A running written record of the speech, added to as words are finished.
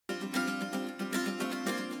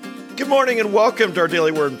Good morning and welcome to our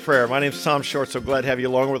Daily Word and Prayer. My name is Tom Short, so glad to have you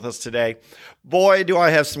along with us today. Boy, do I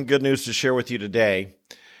have some good news to share with you today.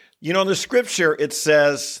 You know, in the scripture, it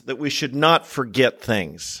says that we should not forget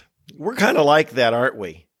things. We're kind of like that, aren't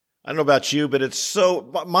we? I don't know about you, but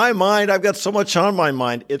my mind, I've got so much on my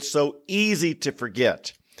mind, it's so easy to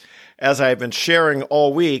forget. As I've been sharing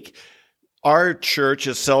all week, our church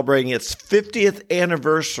is celebrating its 50th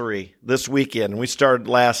anniversary this weekend. We started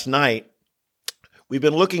last night. We've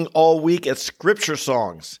been looking all week at scripture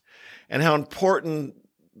songs and how important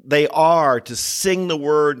they are to sing the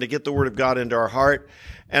word, to get the word of God into our heart,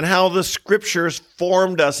 and how the scriptures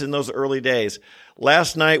formed us in those early days.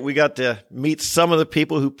 Last night, we got to meet some of the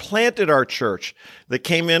people who planted our church that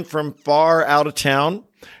came in from far out of town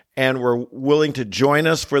and were willing to join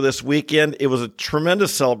us for this weekend. It was a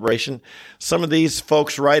tremendous celebration. Some of these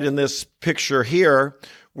folks right in this picture here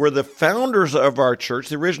were the founders of our church,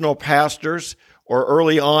 the original pastors, or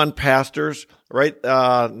early on pastors, right?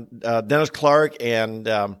 Dennis Clark and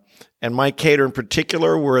Mike Keator in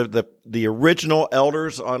particular were the original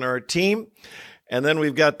elders on our team. And then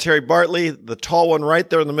we've got Terry Bartley, the tall one right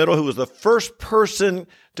there in the middle, who was the first person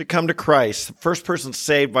to come to Christ, the first person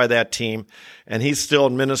saved by that team. And he's still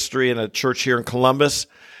in ministry in a church here in Columbus.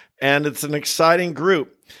 And it's an exciting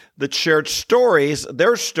group that shared stories,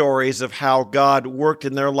 their stories of how God worked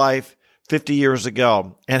in their life 50 years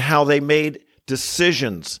ago and how they made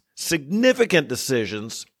decisions, significant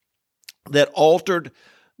decisions that altered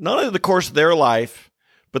not only the course of their life,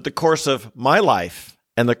 but the course of my life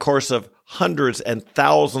and the course of hundreds and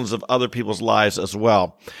thousands of other people's lives as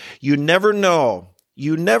well. You never know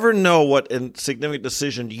what significant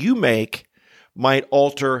decision you make might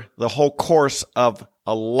alter the whole course of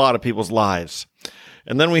a lot of people's lives.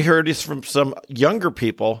 And then we heard this from some younger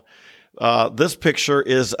people. This picture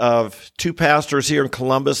is of two pastors here in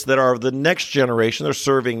Columbus that are of the next generation. They're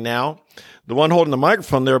serving now. The one holding the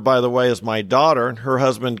microphone there, by the way, is my daughter, and her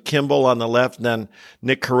husband, Kimball, on the left, and then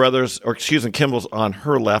Nick Carruthers, Kimball's on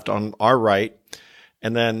her left, on our right,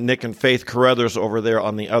 and then Nick and Faith Carruthers over there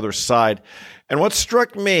on the other side. And what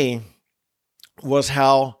struck me was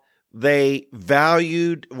how they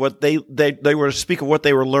valued what they were to speak of what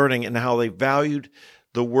they were learning and how they valued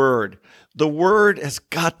the Word. The Word has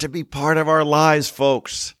got to be part of our lives,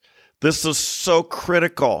 folks. This is so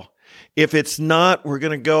critical. If it's not, we're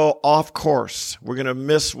going to go off course. We're going to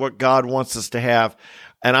miss what God wants us to have.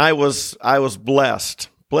 And I was blessed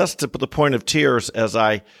to the point of tears as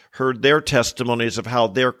I heard their testimonies of how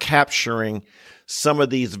they're capturing some of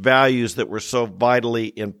these values that were so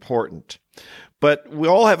vitally important. But we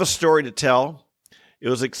all have a story to tell. It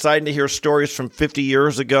was exciting to hear stories from 50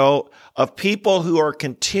 years ago of people who are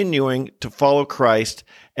continuing to follow Christ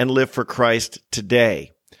and live for Christ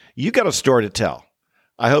today. You got a story to tell.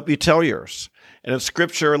 I hope you tell yours. And in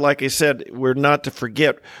Scripture, like I said, we're not to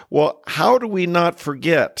forget. Well, how do we not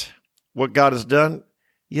forget what God has done?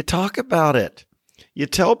 You talk about it. You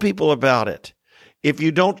tell people about it. If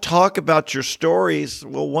you don't talk about your stories,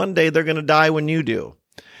 well, one day they're going to die when you do.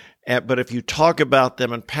 But if you talk about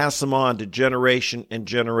them and pass them on to generation and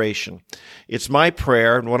generation, it's my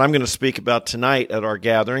prayer, and what I'm going to speak about tonight at our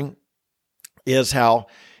gathering is how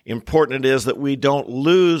important it is that we don't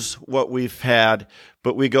lose what we've had,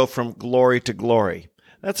 but we go from glory to glory.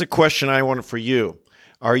 That's a question I wanted for you.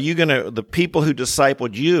 Are you the people who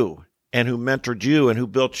discipled you and who mentored you and who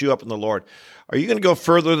built you up in the Lord, are you going to go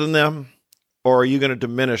further than them, or are you going to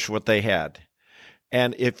diminish what they had?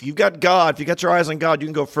 And if you've got God, if you got your eyes on God, you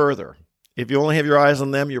can go further. If you only have your eyes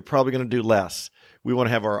on them, you're probably going to do less. We want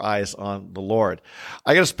to have our eyes on the Lord.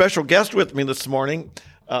 I got a special guest with me this morning.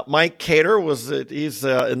 Mike Keator he's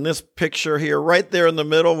in this picture here, right there in the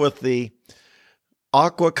middle with the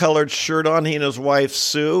aqua-colored shirt on. He and his wife,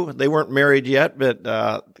 Sue. They weren't married yet, but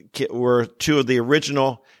were two of the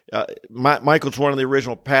original. Michael's one of the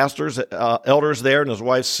original pastors, elders there, and his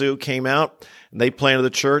wife, Sue, came out, and they planted the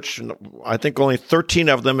church. And I think only 13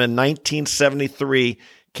 of them in 1973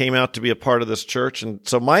 came out to be a part of this church. And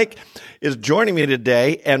so Mike is joining me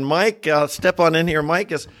today. And Mike, step on in here.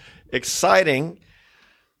 Mike is exciting.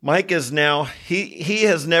 Mike is now, he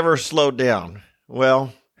has never slowed down.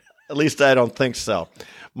 Well, at least I don't think so.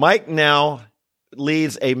 Mike now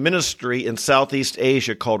leads a ministry in Southeast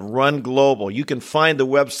Asia called Run Global. You can find the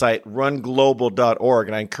website runglobal.org,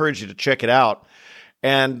 and I encourage you to check it out.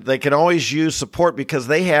 And they can always use support because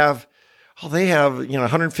they have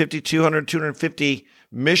 150, 200, 250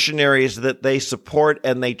 missionaries that they support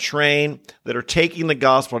and they train that are taking the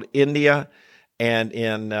gospel to India and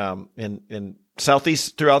in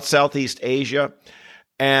throughout Southeast Asia.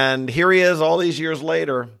 And here he is all these years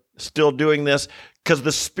later, still doing this, because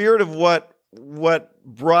the spirit of what what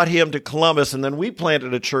brought him to Columbus, and then we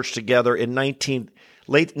planted a church together in late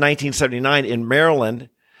 1979 in Maryland.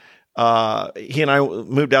 He and I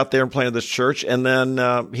moved out there and planted this church, and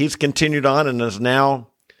then he's continued on and is now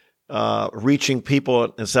reaching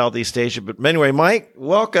people in Southeast Asia. But anyway, Mike,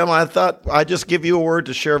 welcome. I thought I'd just give you a word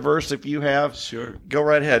to share a verse if you have. Sure. Go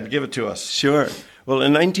right ahead. Give it to us. Sure. Well,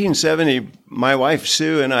 in 1970, my wife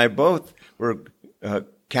Sue and I both were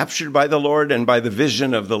captured by the Lord and by the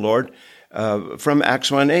vision of the Lord from Acts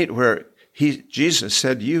 1:8, where Jesus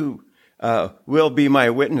said, "You will be my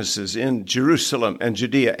witnesses in Jerusalem and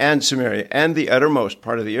Judea and Samaria and the uttermost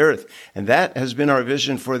part of the earth." And that has been our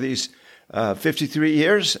vision for these 53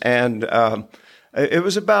 years. And it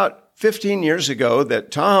was about 15 years ago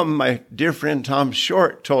that Tom, my dear friend Tom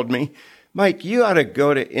Short, told me, "Mike, you ought to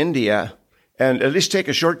go to India and at least take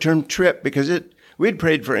a short-term trip," because we'd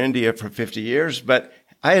prayed for India for 50 years, but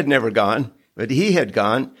I had never gone, but he had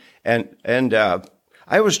gone. And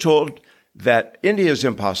I was told that India is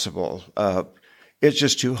impossible. It's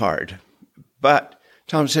just too hard. But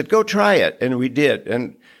Tom said, "Go try it." And we did.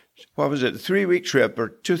 And what was it, a 3-week trip or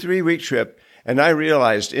 2-3-week trip? And I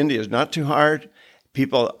realized India is not too hard.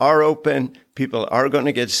 People are open. People are going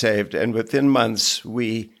to get saved. And within months,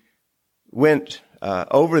 we went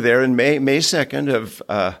over there in May 2nd of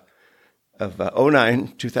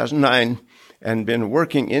 2009, and been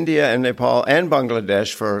working India and Nepal and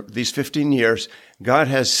Bangladesh for these 15 years. God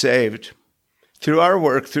has saved, through our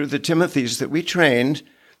work, through the Timothys that we trained,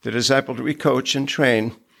 the disciples we coach and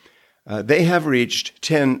train, they have reached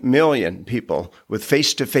 10 million people with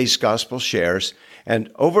face-to-face gospel shares,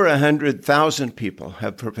 and over 100,000 people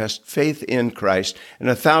have professed faith in Christ, and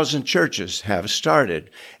 1,000 churches have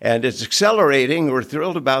started. And it's accelerating. We're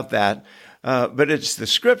thrilled about that. But it's the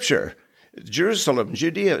scripture. Jerusalem,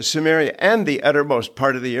 Judea, Samaria, and the uttermost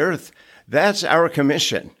part of the earth. That's our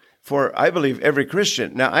commission for, I believe, every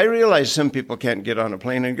Christian. Now, I realize some people can't get on a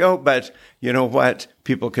plane and go, but you know what?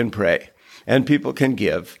 People can pray, and people can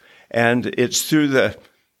give. And it's through the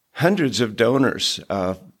hundreds of donors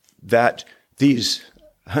that these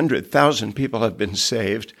 100,000 people have been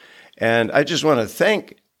saved. And I just want to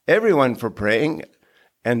thank everyone for praying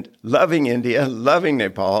and loving India, loving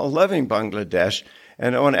Nepal, loving Bangladesh.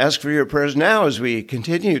 And I want to ask for your prayers now as we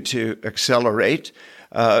continue to accelerate.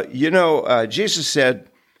 Jesus said,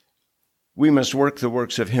 "We must work the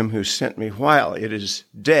works of him who sent me while it is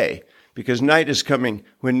day, because night is coming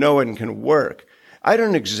when no one can work." I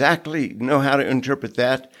don't exactly know how to interpret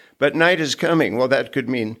that, but night is coming. Well, that could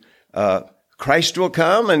mean Christ will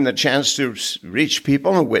come and the chance to reach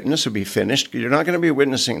people and witness will be finished. You're not going to be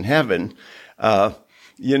witnessing in heaven, so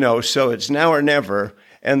it's now or never.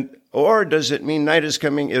 Or does it mean night is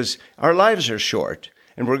coming is our lives are short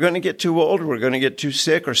and we're going to get too old, we're going to get too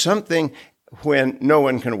sick or something when no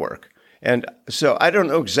one can work. And so I don't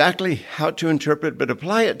know exactly how to interpret, but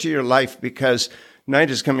apply it to your life, because night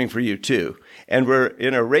is coming for you too. And we're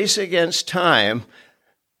in a race against time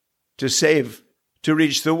to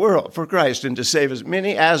reach the world for Christ and to save as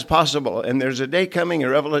many as possible. And there's a day coming in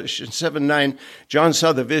Revelation 7:9, John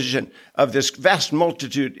saw the vision of this vast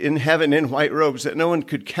multitude in heaven in white robes that no one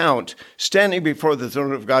could count, standing before the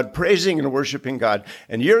throne of God, praising and worshiping God.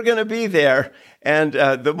 And you're going to be there. And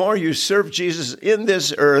the more you serve Jesus in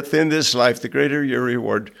this earth, in this life, the greater your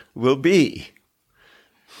reward will be.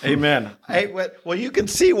 Amen. Well, you can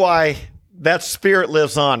see why that spirit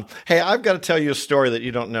lives on. Hey, I've got to tell you a story that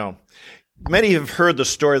you don't know. Many have heard the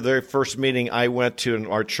story. The very first meeting I went to in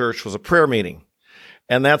our church was a prayer meeting.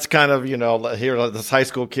 And that's kind of, here this high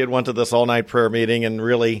school kid went to this all-night prayer meeting and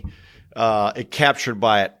really it captured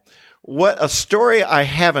by it. What a story I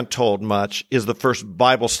haven't told much is the first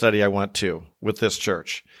Bible study I went to with this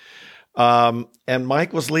church. And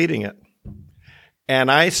Mike was leading it. And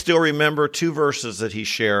I still remember 2 verses that he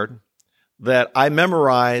shared that I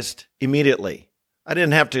memorized immediately. I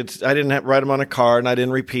didn't have to write them on a card, and I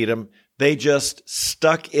didn't repeat them. They just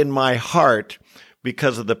stuck in my heart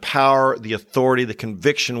because of the power, the authority, the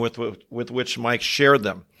conviction with which Mike shared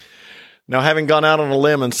them. Now, having gone out on a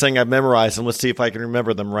limb and saying I've memorized them, let's see if I can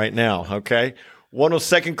remember them right now, okay? One of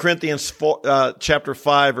 2 Corinthians chapter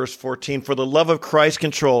 5, verse 14, "For the love of Christ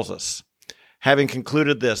controls us, having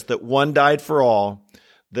concluded this, that one died for all,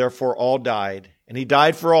 therefore all died. And he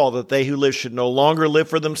died for all, that they who live should no longer live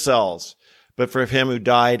for themselves, but for him who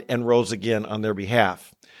died and rose again on their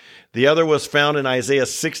behalf." The other was found in Isaiah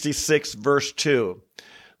 66, verse 2.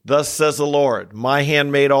 "Thus says the Lord, my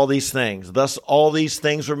hand made all these things. Thus all these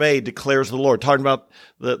things were made, declares the Lord." Talking about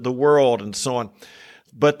the world and so on.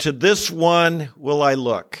 "But to this one will I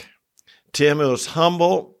look, to him who is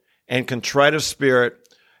humble and contrite of spirit,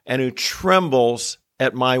 and who trembles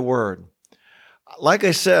at my word. like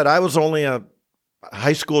I said, I was only a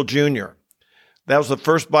high school junior. That was the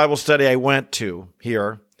first Bible study I went to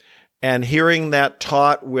here. And hearing that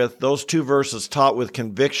taught with those 2 verses taught with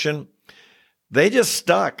conviction, they just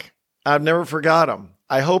stuck. I've never forgot them.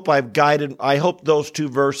 I hope those 2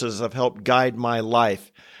 verses have helped guide my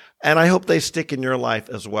life. And I hope they stick in your life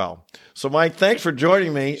as well. So Mike, thanks for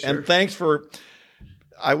joining me. Sure. And thanks for,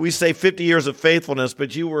 we say 50 years of faithfulness,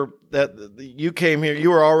 but you came here, you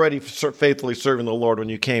were already faithfully serving the Lord when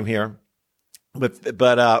you came here.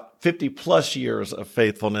 But 50 plus years of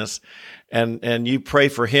faithfulness, and you pray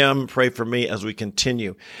for him, pray for me as we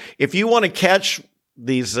continue. If you want to catch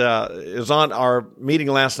these, it was on our meeting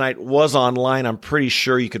last night, was online. I'm pretty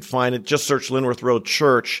sure you could find it. Just search Linworth Road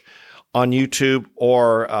Church on YouTube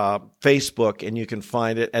or Facebook, and you can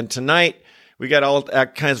find it. And tonight we got all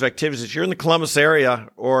kinds of activities. If you're in the Columbus area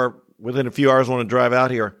or within a few hours want to drive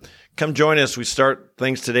out here, come join us. We start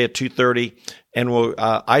things today at 2:30, and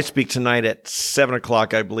I speak tonight at 7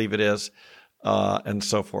 o'clock, I believe it is, and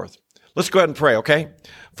so forth. Let's go ahead and pray, okay?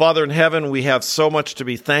 Father in heaven, we have so much to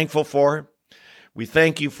be thankful for. We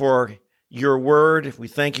thank you for your word. We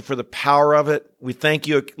thank you for the power of it. We thank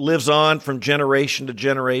you it lives on from generation to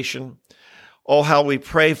generation. Oh, how we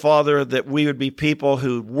pray, Father, that we would be people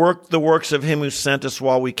who work the works of him who sent us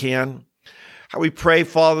while we can. How we pray,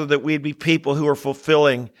 Father, that we'd be people who are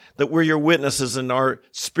fulfilling, that we're your witnesses in our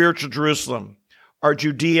spiritual Jerusalem, our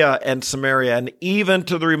Judea and Samaria, and even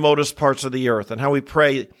to the remotest parts of the earth. And how we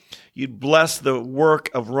pray you'd bless the work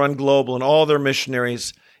of Run Global and all their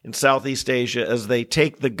missionaries in Southeast Asia as they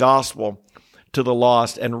take the gospel to the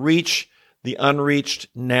lost and reach the unreached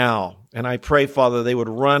now. And I pray, Father, they would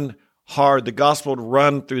run hard. The gospel would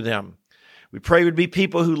run through them. We pray we'd be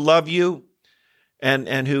people who love you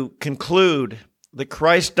and who conclude that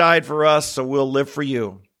Christ died for us, so we'll live for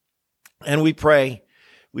you. And we pray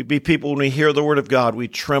we'd be people, when we hear the word of God, we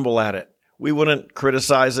tremble at it. We wouldn't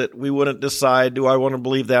criticize it. We wouldn't decide, do I want to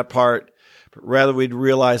believe that part? But rather we'd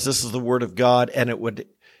realize this is the word of God, and it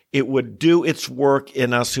would do its work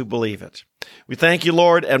in us who believe it. We thank you,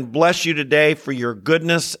 Lord, and bless you today for your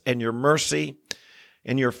goodness and your mercy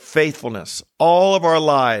and your faithfulness. All of our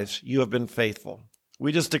lives, you have been faithful.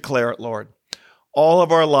 We just declare it, Lord. All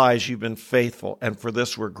of our lives, you've been faithful, and for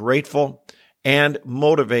this we're grateful and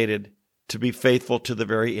motivated to be faithful to the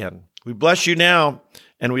very end. We bless you now,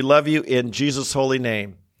 and we love you in Jesus' holy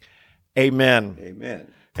name. Amen.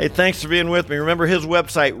 Amen. Hey, thanks for being with me. Remember his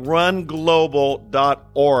website,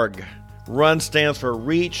 runglobal.org. Run stands for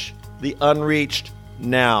Reach the Unreached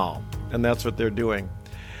Now, and that's what they're doing.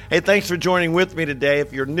 Hey, thanks for joining with me today.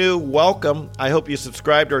 If you're new, welcome. I hope you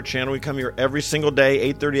subscribe to our channel. We come here every single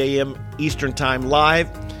day, 8:30 a.m. Eastern Time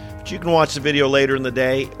live. But you can watch the video later in the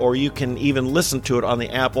day, or you can even listen to it on the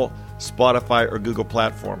Apple, Spotify, or Google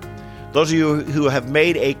platform. Those of you who have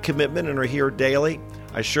made a commitment and are here daily,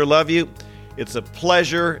 I sure love you. It's a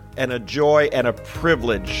pleasure and a joy and a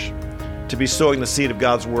privilege to be sowing the seed of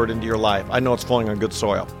God's word into your life. I know it's falling on good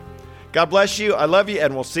soil. God bless you. I love you,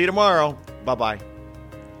 and we'll see you tomorrow. Bye-bye.